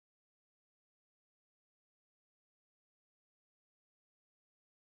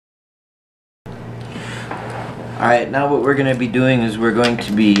Alright, now what we're going to be doing is we're going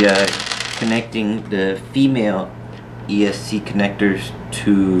to be connecting the female ESC connectors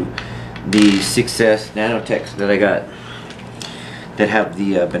to the 6S nano-techs that I got that have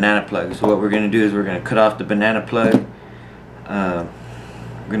the banana plug. So what we're going to do is we're going to cut off the banana plug.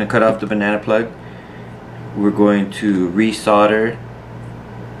 We're going to resolder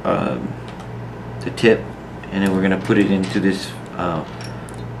the tip, and then we're going to put it into this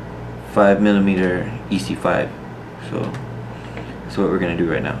 5mm EC5. So that's what we're going to do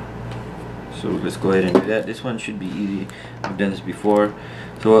right now. So let's go ahead and do that. This one should be easy. I've done this before.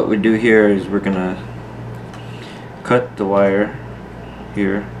 So what we do here is we're going to cut the wire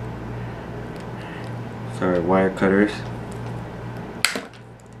here. Sorry, wire cutters.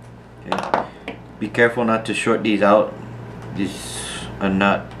 Okay. Be careful not to short these out. These are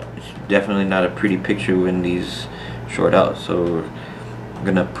definitely not a pretty picture when these short out. So I'm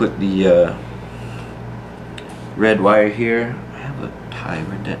gonna put the red wire here. I have a tie.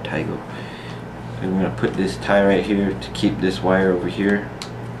 Where'd that tie go? I'm gonna put this tie right here to keep this wire over here.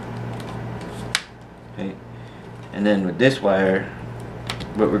 Okay. And then with this wire,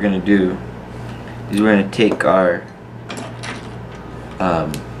 what we're gonna do is we're gonna take our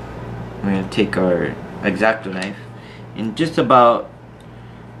X-Acto knife and just about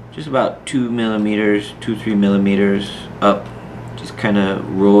 2-3 millimeters up. Just kind of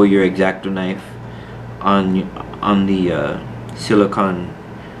roll your X-Acto knife on the silicone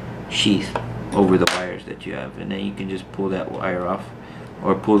sheath over the wires that you have, and then you can just pull that wire off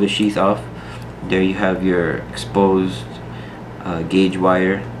or pull the sheath off. There you have your exposed gauge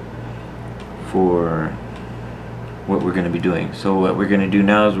wire for what we're going to be doing. So what we're going to do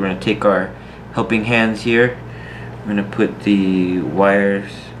now is we're going to take our helping hands here. We're going to put the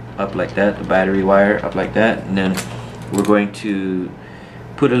wires up like that, the battery wire up like that, and then we're going to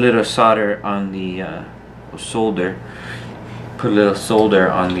put a little solder on the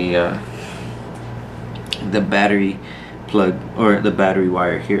the battery plug or the battery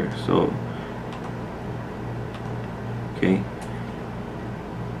wire here. So okay.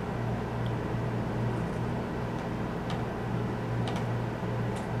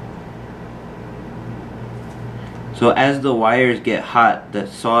 So as the wires get hot, the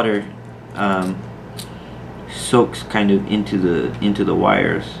solder soaks kind of into the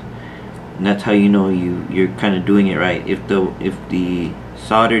wires, and that's how you know you're kind of doing it right. If the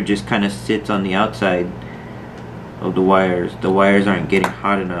solder just kind of sits on the outside of the wires aren't getting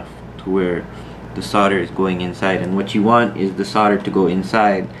hot enough to where the solder is going inside. And what you want is the solder to go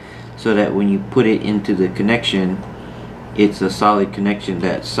inside, so that when you put it into the connection, it's a solid connection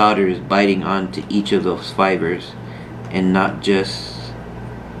that solder is biting onto each of those fibers and not just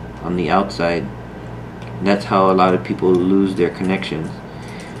on the outside. That's how a lot of people lose their connections.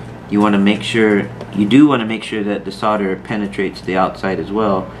 You want to make sure, that the solder penetrates the outside as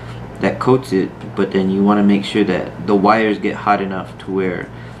well, that coats it, but then you want to make sure that the wires get hot enough to where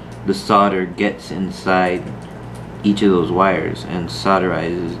the solder gets inside each of those wires and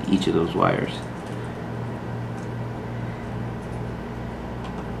solderizes each of those wires.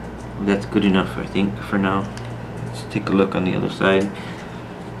 That's good enough, I think, for now. Let's take a look on the other side.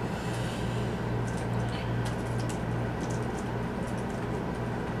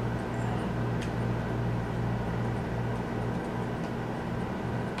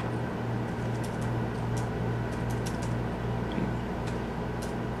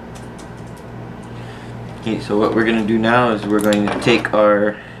 Okay, so what we're going to do now is we're going to take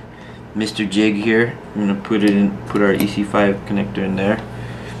our Mr. Jig here. I'm going to put our EC5 connector in there.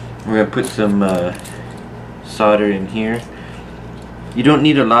 We're going to put some solder in here. You don't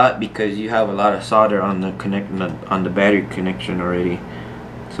need a lot because you have a lot of solder on the battery connection already.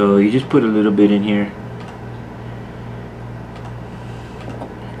 So you just put a little bit in here,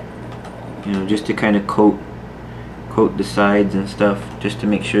 you know, just to kind of coat the sides and stuff, just to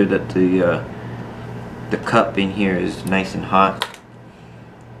make sure that the cup in here is nice and hot.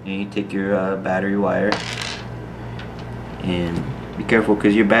 And you take your battery wire, and be careful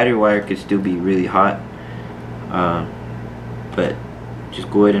because your battery wire could still be really hot, but just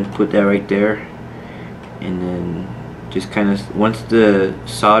go ahead and put that right there, and then just kind of, once the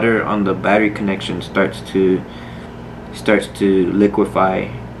solder on the battery connection starts to liquefy,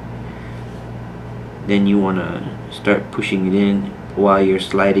 then you want to start pushing it in while you're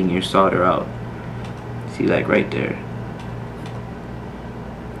sliding your solder out. See, like right there.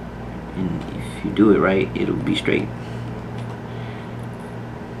 And if you do it right, it'll be straight.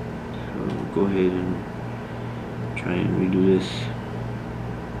 So go ahead and try and redo this.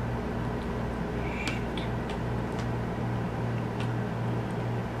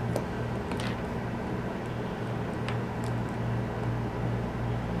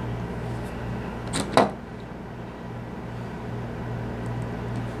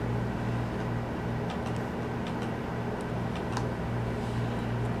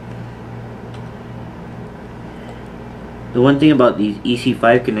 The one thing about these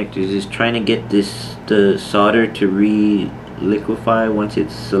EC5 connectors is trying to get the solder to re-liquefy once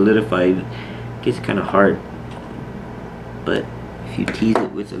it's solidified. It gets kind of hard, but if you tease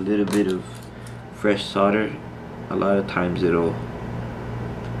it with a little bit of fresh solder, a lot of times it'll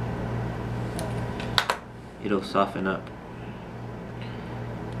soften up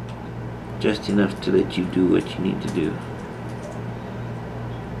just enough to let you do what you need to do.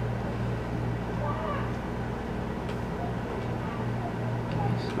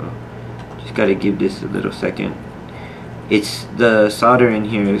 Just got to give this a little second. It's the solder in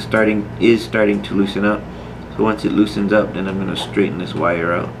here is starting to loosen up. So once it loosens up, then I'm going to straighten this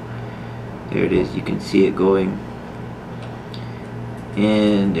wire out. There it is. You can see it going,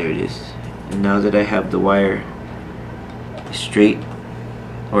 and there it is. And now that I have the wire straight,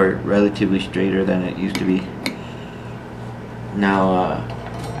 or relatively straighter than it used to be, now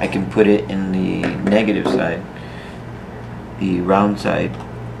I can put it in the negative side, the round side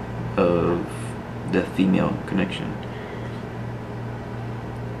of the female connection.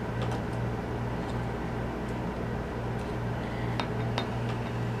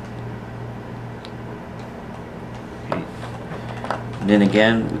 Okay. And then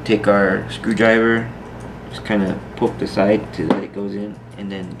again, we take our screwdriver, just kind of poke the side so that it goes in, and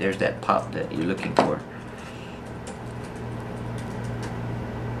then there's that pop that you're looking for.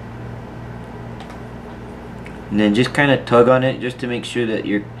 And then just kind of tug on it just to make sure that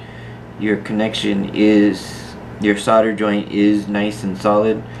your connection is, your solder joint is nice and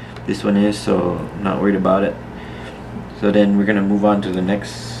solid. This one is, so I'm not worried about it. So then we're gonna move on to the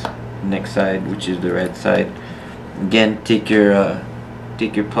next side, which is the red side. Again, take your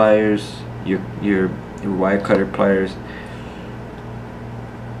pliers, your wire cutter pliers.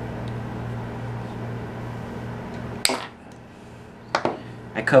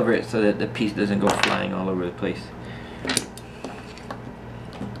 I cover it so that the piece doesn't go flying all over the place.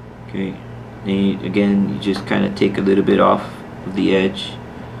 Okay, again, you just kind of take a little bit off of the edge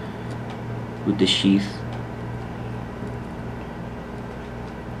with the sheath.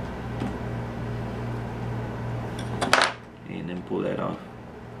 And then pull that off.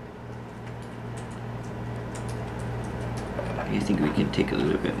 I think we can take a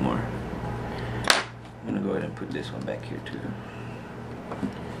little bit more. I'm gonna go ahead and put this one back here too.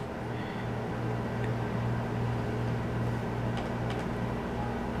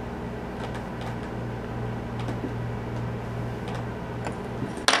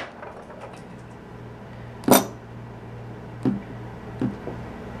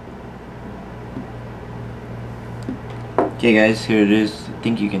 Okay guys, here it is. I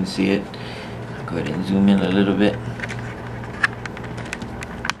think you can see it. I'll go ahead and zoom in a little bit.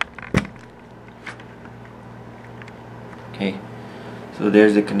 Okay, so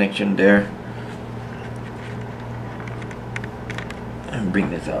there's the connection there. And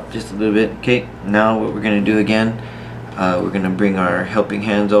bring this out just a little bit. Okay, now what we're gonna do again, we're gonna bring our helping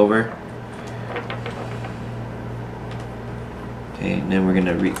hands over. Okay, and then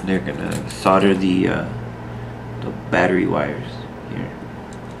they're gonna solder the battery wires here.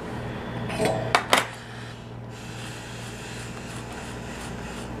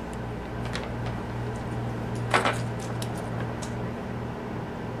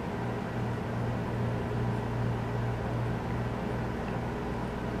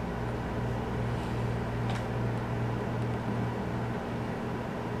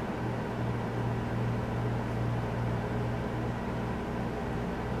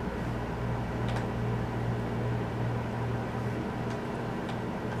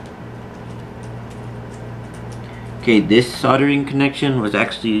 Okay, this soldering connection was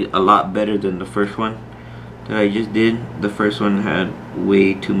actually a lot better than the first one that I just did. The first one had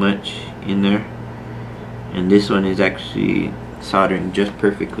way too much in there, and this one is actually soldering just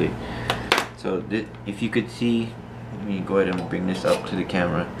perfectly. So if you could see, let me go ahead and bring this up to the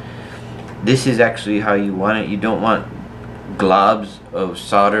camera. This is actually how you want it. You don't want globs of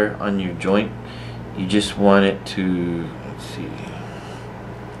solder on your joint. You just want it to, let's see,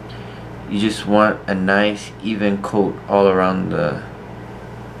 you just want a nice even coat all around the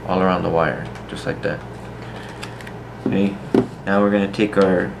wire, just like that. Okay, now we're gonna take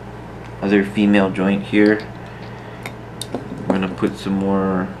our other female joint here. We're gonna put some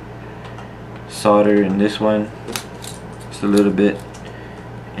more solder in this one, just a little bit,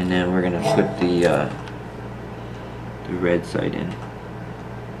 and then we're gonna put the red side in.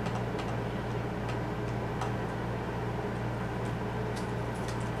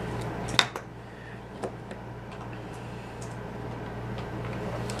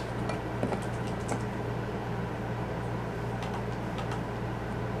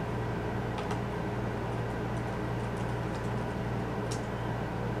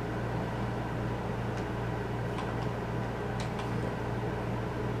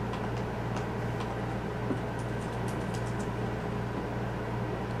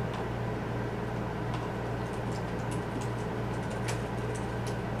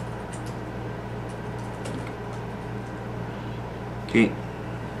 Okay,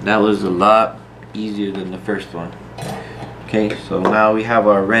 that was a lot easier than the first one. Okay, so now we have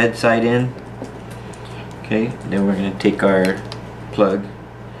our red side in. Okay, then we're gonna take our plug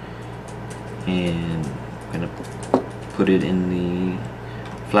and I'm gonna put it in the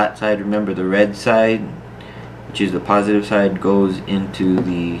flat side. Remember, the red side, which is the positive side, goes into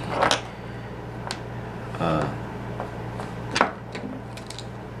the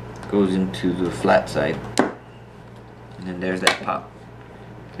flat side, and then there's that pop.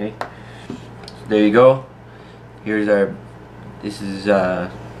 Okay, so there you go. Here's our. This is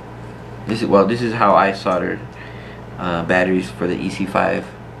how I soldered batteries for the EC5.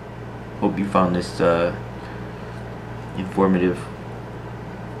 Hope you found this informative.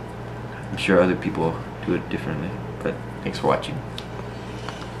 I'm sure other people do it differently, but thanks for watching.